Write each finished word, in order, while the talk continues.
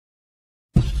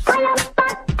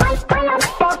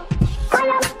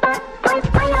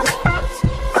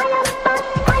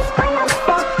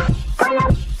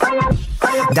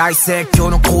달색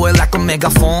교놓고 like a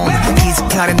megaphone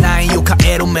기스칼의 나의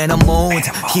유카에로 man a mood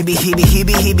히비 히비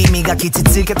히비 히비 미가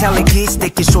기치치게 달리기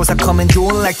스티키 쇼사 coming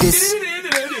doing like this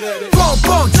Boom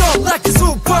boom jump like a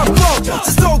super bowl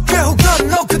just don't care who got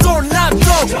no 그돌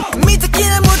놔둬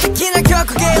미특기나 무특기나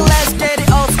결국에 let's get it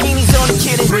all skinny's on the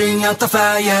kitty Bring out the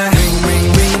fire Ring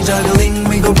ring ring juggling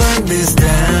we gon' burn this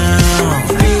down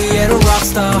Be a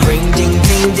rockstar Ring ding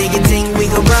ding dig it ding we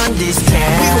gon' run this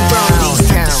town We gon' run this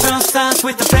town The show starts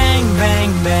with the bang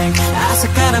bang bang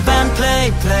아삭하나밤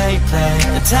play play play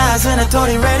The ties and the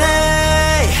Tony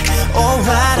ready All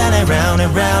right and round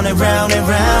and round and round and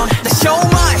round The show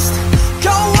must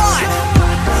go on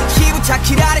기분차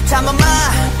기다릴 time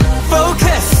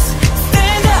Focus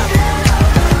stand up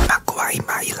바꿔와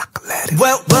이마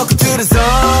Well, welcome to the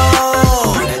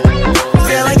zone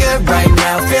Feeling good right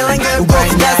now Feeling good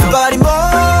right now Everybody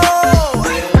move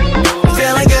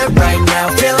Feeling good right now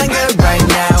Feeling good right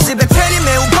now 집에 편히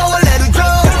매운 power let it go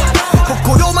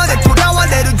kokoro마대 돌아와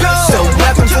let it go So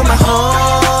welcome to my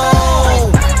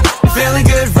home Feeling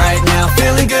good right now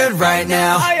Feeling good right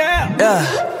now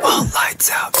All lights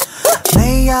out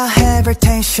May I have your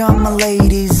attention, my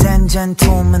ladies and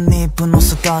gentlemen 입은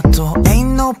옷을 떴도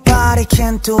Ain't nobody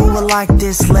can do it like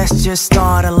this Let's just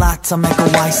start a lot to make a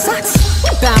white sox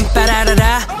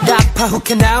빰빠라라라 나파 who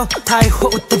can now 타이호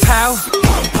웃도 파우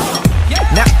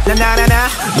나나나나나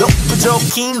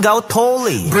녹부족인 거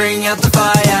totally Bring out the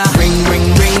fire Ring ring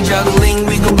ring juggling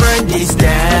we gon' burn this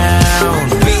down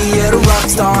Be a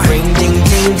rockstar Ring ding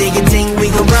ding dig it ding we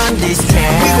gon' run this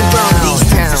town We gon' run this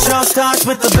town The show starts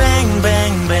with the bang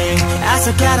bang bang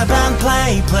아삭하나밤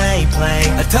play play play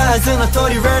터진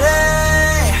어떠리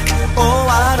ready Oh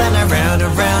out and around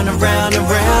around around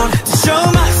around The show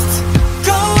must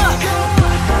go on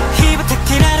희부터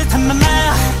기라를 탐마마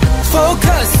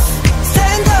Focus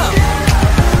stand up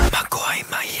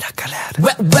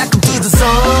Welcome to the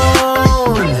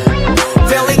zone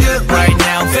Feeling good right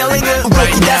now Feeling good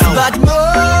right now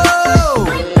move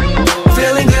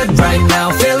Feeling good right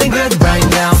now Feeling good right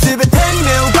now 집에 태니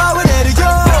매우 power let it go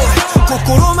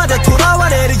kokoro마다 돌아와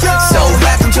let it go So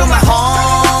welcome to my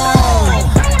home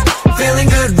Feeling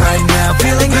good right now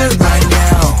Feeling good right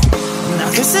now Now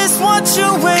this is what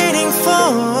you're waiting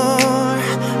for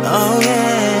Oh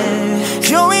yeah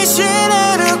조이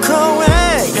시내를 거해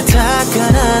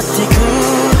다가나티고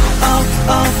Oh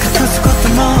oh 가끔씩 것도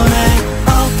모래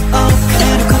Oh oh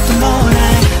그래도 것도 모래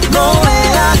모래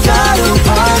아까도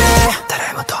버래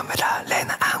따라해봐 도메라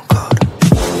레나 앙코르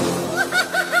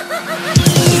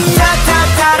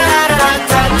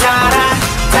타타타라라타타라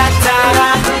타타라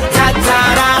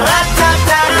타타라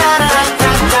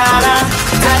타타라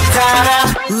타타라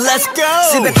Let's go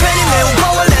집에 편히 매운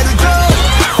power let it go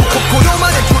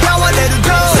kokoro마대 돌아와 let it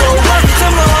go So what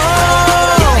tomorrow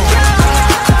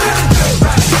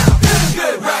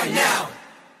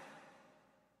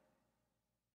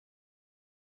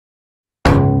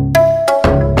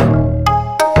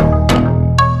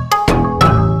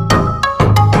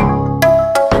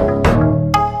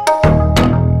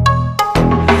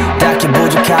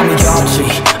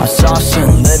I'm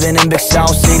saucing, living in big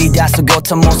South City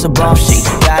다소곳한 모습 없이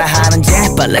따라하는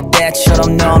재빨래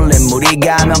때처럼 놀림 물이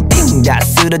가면 핑 다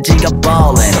쓰러지가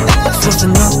ballin'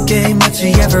 솟은 어깨 마치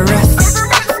Everest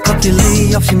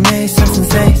걷길이 없이 매일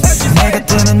상승세 내가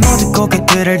뜨는 모든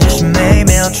고객들을 조심해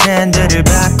매일 트렌드를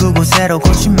바꾸고 새로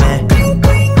고심해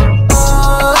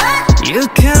You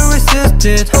can't resist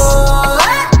it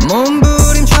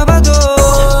몸부림쳐봐도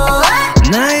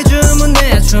나의 춤은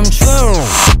내 춤춰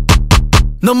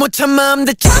너 못 참아 I'm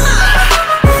the charmer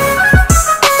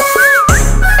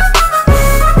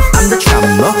I'm the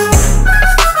charmer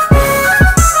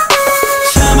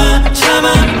참아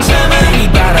참아 참아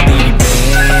비리바라 비리뱀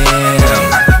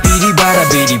비리바라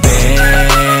비리뱀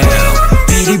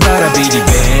비리바라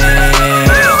비리뱀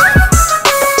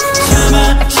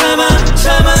참아 참아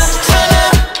참아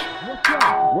참아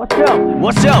What's up?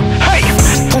 What's up? Hey!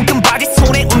 통큰 바지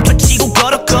손에 움켜쥐고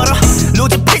걸어 걸어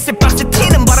로즈 핏을 박스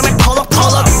튀는 바람에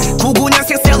펄럭펄럭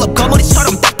 99년생 셀럽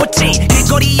거머리처럼 딱 붙지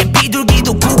길거리에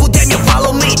비둘기도 구구대며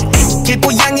follow me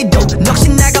길고양이도 넋이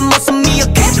나간 모습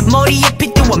미역해 머리에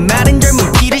핏대와 마른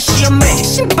젊은 피를 시험해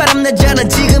신바람 나잖아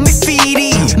지금 이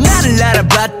필이 나를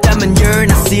알아봤다면 you're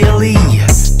not silly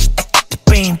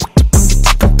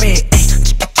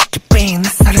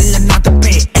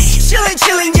Chillin'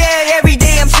 chillin' yeah every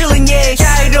day I'm chillin' yeah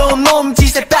자유로운 몸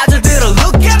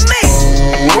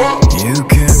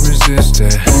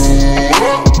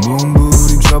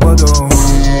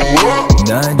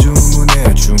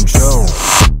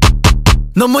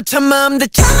너 못 참아 I'm the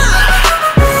drama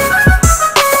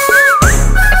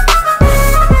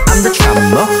I'm the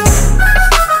drama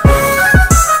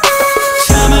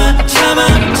참아 참아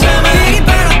참아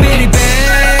비리바라 비리밤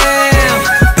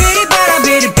비리바라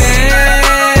비리밤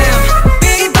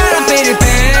비리바라 비리밤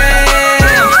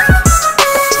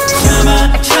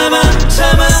참아 참아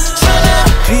참아 참아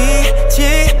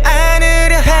비지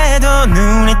않으려 해도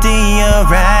눈에 띄어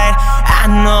right I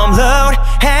know I'm loud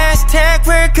Hashtag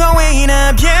we're going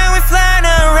up yeah we flying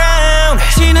around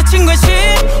지나친 관심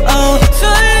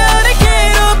쏠려를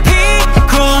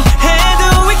괴롭히고 해도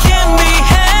we can be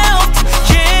helped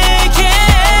yeah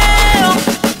yeah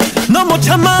너무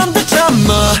참아 I'm the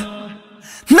참아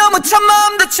너무 참아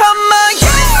I'm the 참아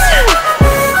yeah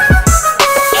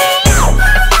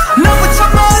너무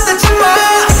참아 I'm the 참아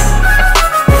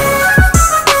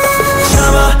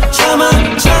참아 참아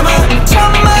참아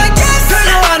참아 yes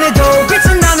별거 안 해도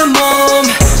빛이 나는 몸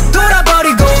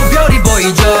돌아버리고 별이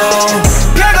보이죠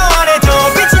별거 안 해도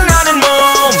빛이 나는 몸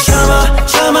참아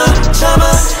참아 참아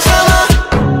참아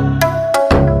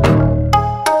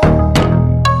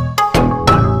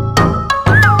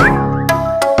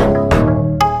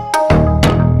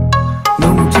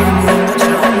너무 참아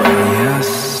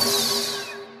yes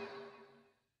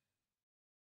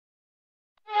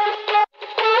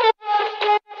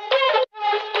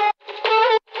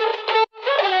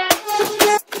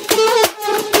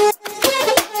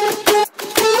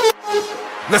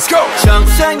Let's go!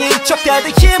 정상인 척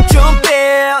다들 힘 좀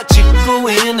빼 짓고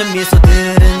있는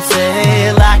미소들은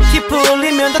새 락이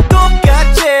풀리면 다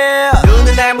똑같지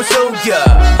눈은 날 무서워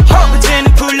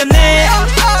허브제는 풀렸네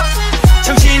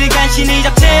정신을 간신히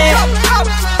잡채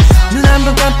눈 한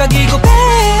번 깜빡이고 빼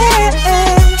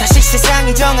다시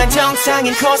세상이 정한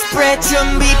정상인 코스프레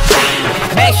준비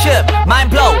Mashup, mind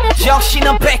blow,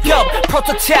 정신은 backup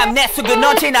Prototype 내 속은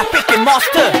언제나 삐끗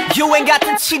monster 유행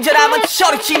같은 친절함은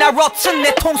저리 지나 rotten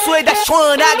내 통수에다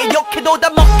시원하게 욕해도 다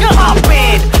먹겨 Hop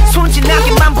in,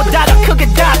 순진하게만 보다가 크게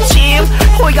다침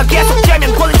호의가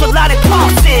계속되면 권리줄 안에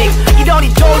toxic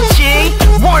이러니 돌지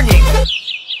Warning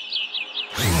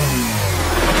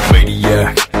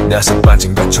Maniac 나서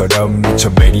빠진 것처럼 미쳐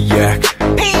Maniac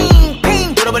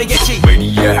핑핑 돌아버리겠지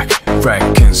Maniac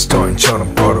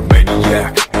Frankenstein처럼 벌어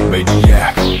Maniac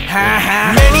Maniac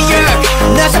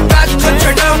Maniac 나서 빠진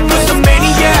것처럼 무슨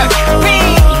Maniac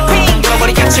핑핑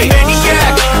돌아버리겠지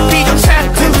Maniac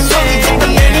비정상 구성이 된다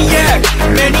Maniac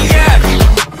Maniac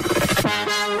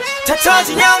다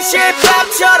터진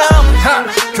영실밥처럼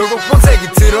결국 본색이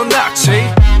드러났지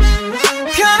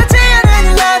변하지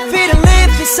않은 life it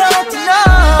live is so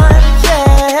tonight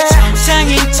yeah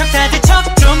정상인 척 다들 척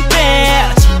좀 빼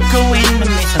짓고 있는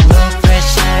미소 low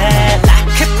pressure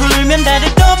라크 풀면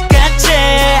다들 똑같지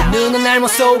눈은 날 못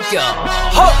속여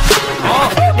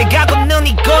내가 걷는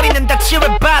이 거리는 다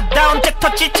지뢰바다 언제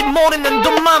터질지 모르는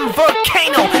둠만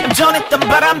volcano 전했던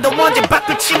바람도 언제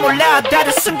바꿀지 몰라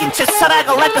다들 숨긴 채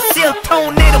살아가 like a seal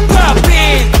tornado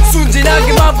popping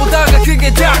순진하게만 보다가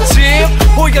그게 닥침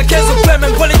호의가 계속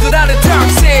되면 권리줄 안에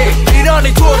toxic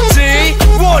이러니 돌지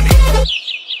Warning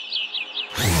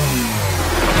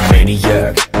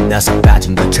Maniac 나서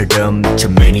빠진 것처럼 미쳐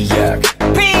Maniac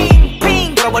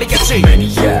핑핑 돌아버리겠지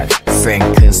Maniac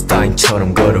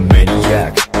Frankenstein처럼 걸어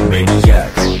Maniac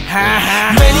Maniac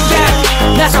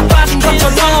Maniac 나서 빠진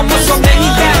것처럼 무슨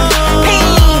Maniac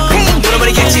핑핑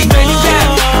돌아버리겠지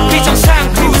Maniac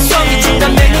비정상 구성이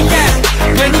진단 Maniac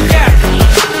Maniac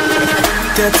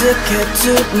가득해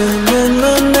두 눈은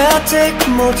lunatic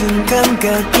모든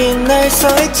감각이 날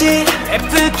서있지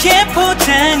예쁘게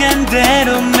포장한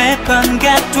대로 매번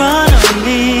갖던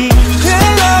언니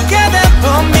흘러가다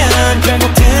보면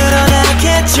결국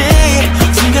드러나겠지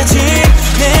지금까지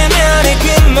내면의 그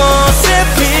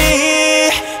모습이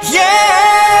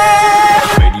yeah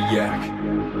Maniac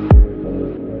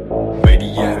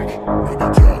Maniac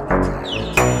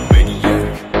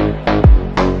Maniac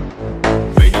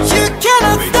You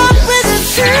cannot stop with the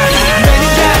truth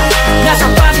Maniac 나서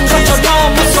빠진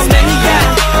것처럼 무슨 Maniac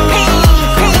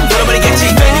핑핑 돌아버리겠지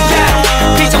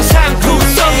Maniac 비정상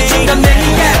구성이 중간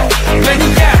Maniac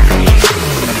Maniac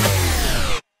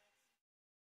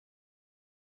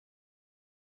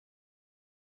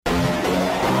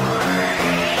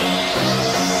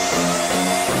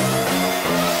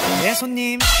네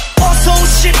손님 어서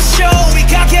오십시오 우리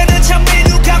가게는 참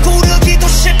메뉴가 고르기도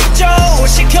쉽죠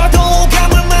시켜도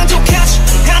감을 만족하지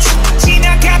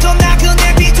지나가던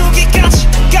나그네 비둘기까지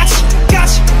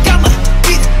까지 까마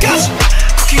비둘까지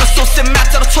쿠키와 소스에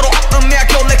맛대로 초록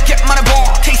음미하고 내게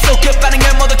말해봐 Taste so good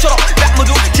반응을 모두처럼 락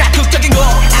모두 자극적인 거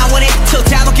I want it till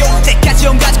다 녹여 때까지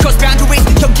온갖 cross boundaries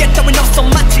경계 따윈 없어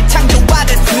마치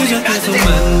창조하듯 그저 계속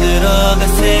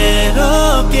만들어갔어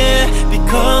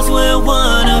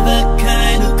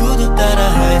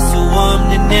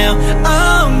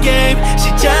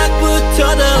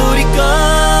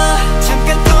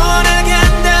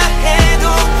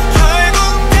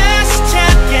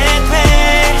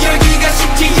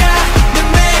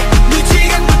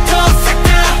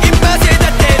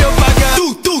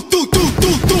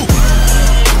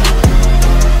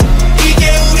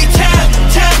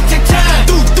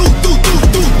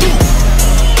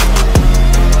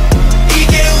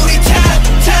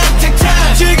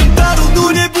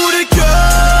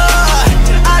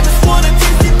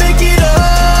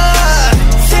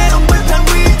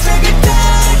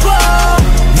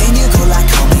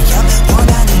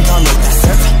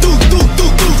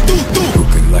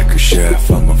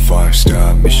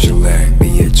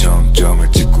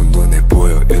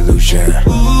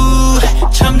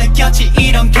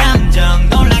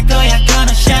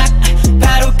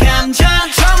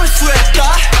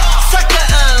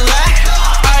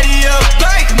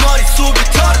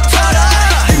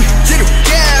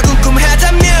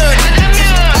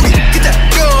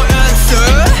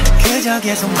그저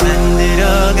계속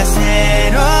만들어가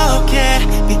새롭게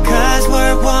Because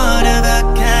we're one of a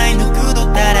kind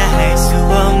누구도 따라할 수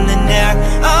없는 our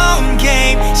own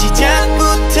game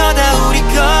시작부터 다 우리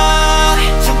것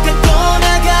잠깐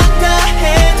떠나갔다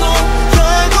해도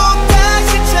결국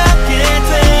다시 찾게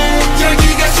돼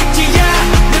여기가 식지야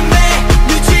내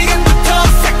메뉴 지금부터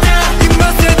싹 다 이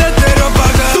맛에 다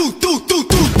때려박아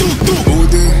뚝뚝뚝뚝뚝뚝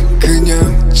모든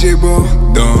그냥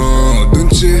집어넣어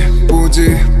눈치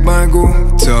보지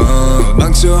말고 더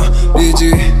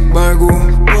망설이지 말고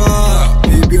와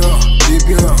비벼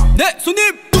네!